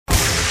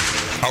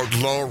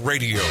Outlaw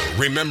Radio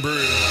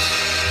remembers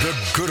the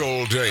good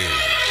old days.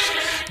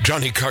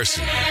 Johnny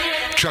Carson,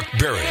 Chuck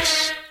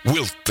Barris,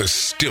 Wilt the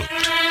Stilt,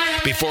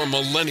 before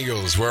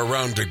millennials were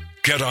around to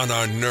get on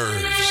our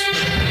nerves.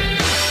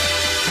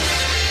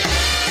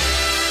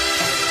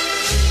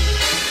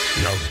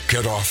 Now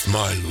get off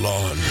my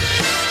lawn.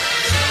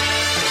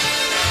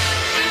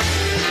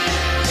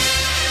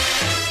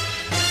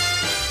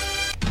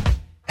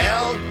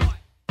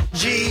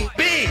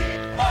 LGB.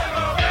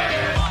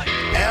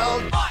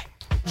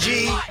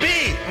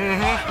 LGB.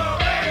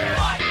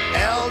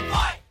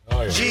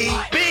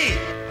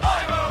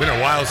 LGB. Been a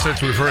while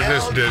since we've heard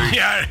this ditty.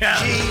 Yeah.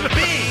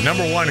 LGB.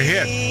 Number one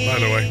hit, by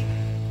the way.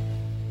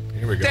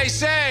 Here we go. They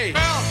say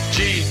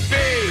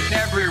LGB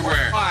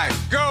everywhere I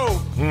go.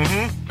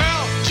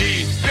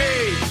 LGB.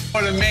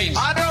 What it means,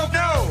 I don't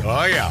know.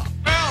 Oh, yeah.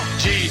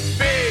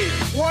 LGB.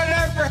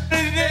 Whatever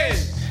it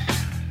is.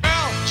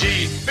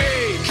 LGB.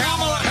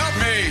 Kamala, help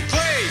me,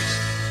 please.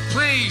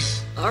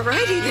 Please.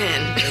 Alrighty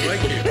then. I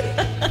like you.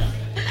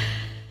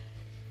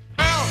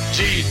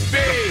 LGB.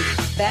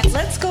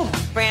 Let's go,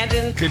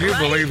 Brandon. Can you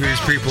believe these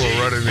people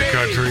are running the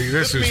country?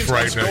 This is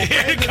frightening.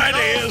 It kind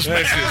of is, man.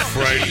 This is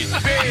frightening.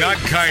 Not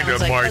kind of,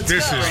 Sounds like, Mark. let's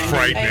This go. is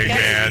frightening,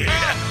 man.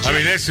 I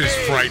mean, this is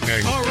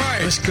frightening. All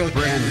right. Let's go,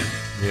 Brandon.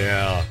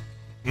 Yeah.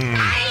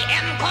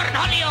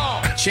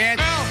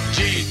 Chant.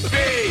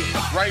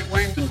 LGB. Right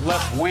wing and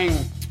left wing.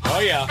 Oh,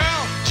 yeah.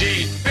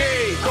 LGB.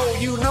 Oh,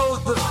 you know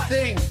the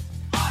thing.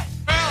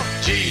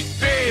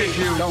 LGB.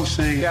 You don't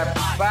sing. Step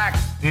back.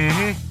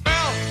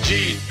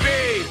 LGB.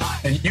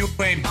 And you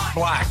ain't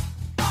black.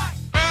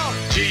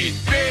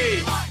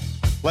 LGB.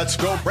 Let's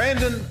go,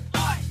 Brandon.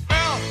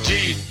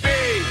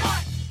 LGB.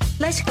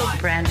 Let's go,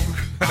 Brandon.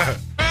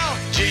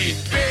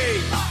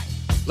 LGB.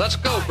 Let's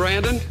go,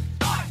 Brandon.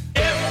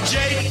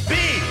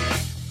 LJB.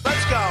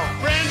 Let's go,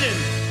 Brandon.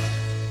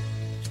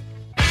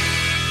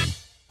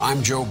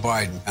 I'm Joe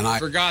Biden, and I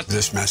Forgot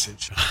this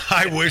message.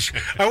 I wish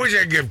I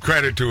could give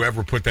credit to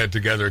whoever put that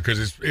together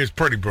because it's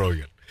pretty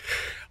brilliant.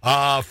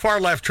 Far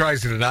left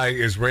tries to deny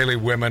Israeli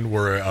women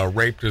were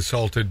raped,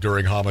 assaulted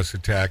during Hamas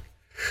attack.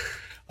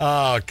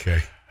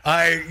 Okay,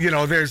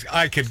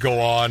 I could go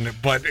on,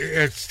 but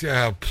it's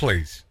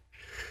please.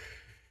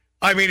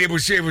 I mean, it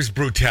was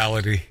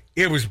brutality.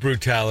 It was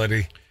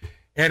brutality,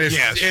 and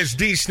as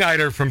Dee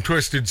Snider from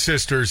Twisted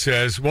Sister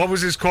says, what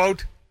was his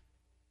quote?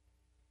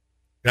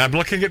 I'm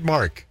looking at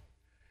Mark.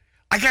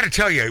 I got to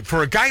tell you,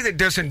 for a guy that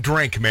doesn't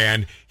drink,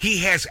 man, he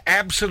has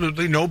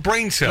absolutely no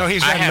brain cells. No,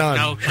 he's got none.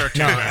 no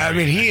short-term No, memory. I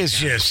mean, he is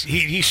just,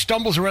 he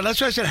stumbles around.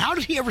 That's why I said, how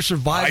did he ever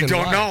survive I in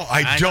don't life? know.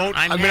 I don't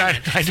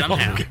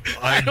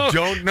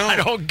know. I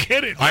don't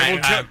get it. I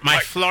will tell. My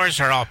floors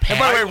are all And pale.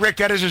 by the way, Rick,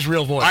 that is his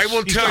real voice. I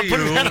will He's tell not you.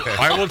 putting that on.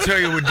 I will tell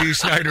you what Dee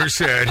Snider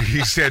said.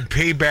 He said,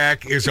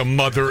 "Payback is a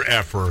mother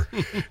effer."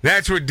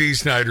 That's what Dee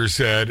Snider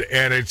said,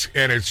 and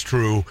it's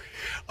true.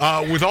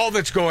 With all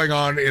that's going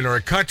on in our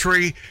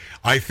country,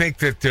 I think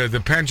that the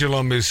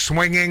pendulum is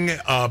swinging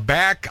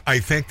back. I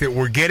think that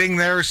we're getting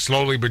there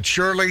slowly but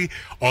surely.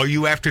 All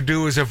you have to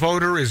do as a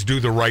voter is do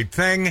the right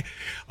thing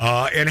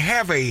and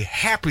have a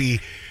happy,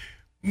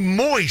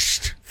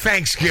 moist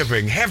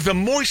Thanksgiving. Have the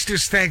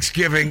moistest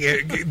Thanksgiving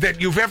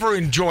that you've ever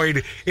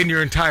enjoyed in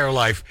your entire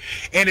life.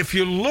 And if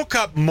you look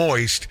up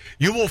moist,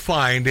 you will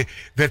find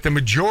that the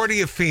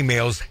majority of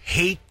females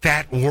hate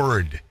that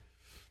word.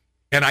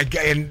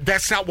 And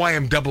that's not why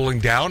I'm doubling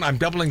down. I'm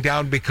doubling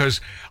down because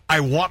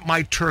I want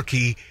my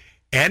turkey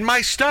and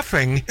my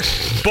stuffing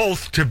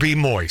both to be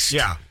moist.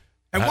 Yeah.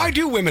 And why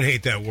do women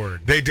hate that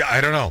word? They do, I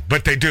don't know,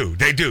 but they do.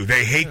 They do.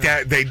 They hate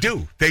that. They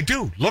do. They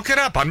do. Look it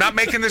up. I'm not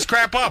making this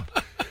crap up.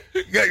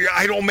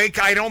 I don't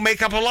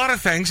make up a lot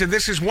of things, and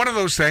this is one of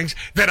those things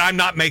that I'm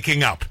not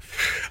making up.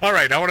 All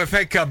right. I want to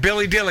thank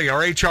Billy Dilly,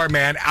 our HR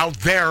man out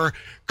there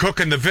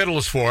cooking the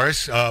vittles for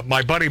us.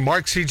 My buddy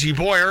Mark C.G.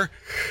 Boyer.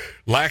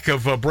 Lack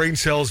of brain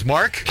cells,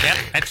 Mark. Yep,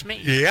 that's me.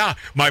 Yeah.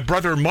 My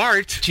brother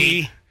Mart.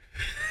 T.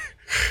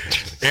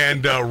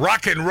 And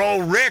rock and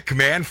roll Rick,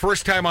 man.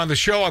 First time on the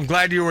show. I'm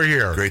glad you were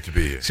here. Great to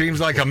be here. Seems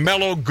like a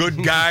mellow,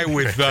 good guy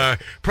with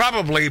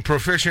probably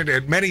proficient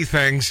at many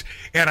things.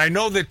 And I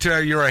know that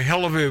you're a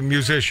hell of a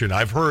musician.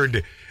 I've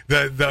heard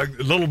the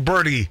little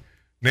birdie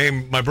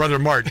named my brother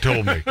Mart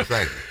told me.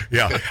 Right.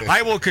 Yeah.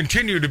 I will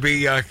continue to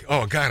be,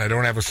 oh, God, I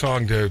don't have a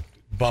song to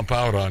bump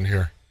out on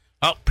here.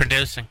 Oh,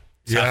 producing.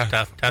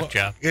 Tough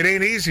job. It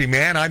ain't easy,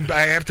 man. I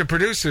have to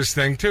produce this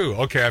thing, too.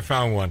 Okay, I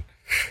found one.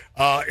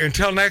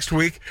 Until next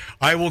week,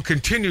 I will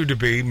continue to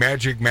be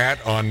Magic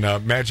Matt on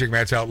Magic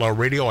Matt's Outlaw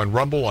Radio, on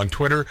Rumble, on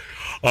Twitter,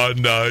 on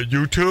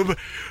YouTube.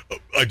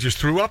 I just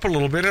threw up a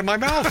little bit in my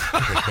mouth.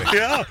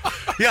 Yeah.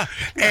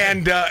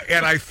 And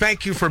I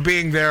thank you for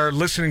being there,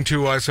 listening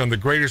to us on the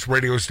greatest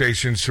radio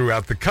stations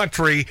throughout the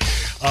country.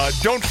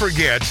 Don't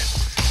forget,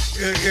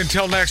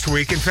 until next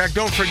week, in fact,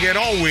 don't forget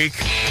all week,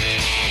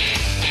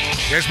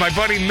 as my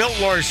buddy Milt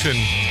Larson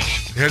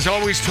has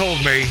always told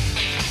me,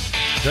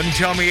 doesn't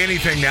tell me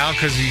anything now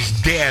because he's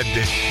dead.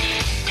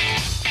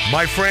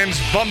 My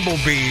friends,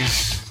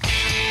 bumblebees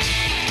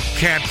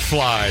can't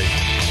fly.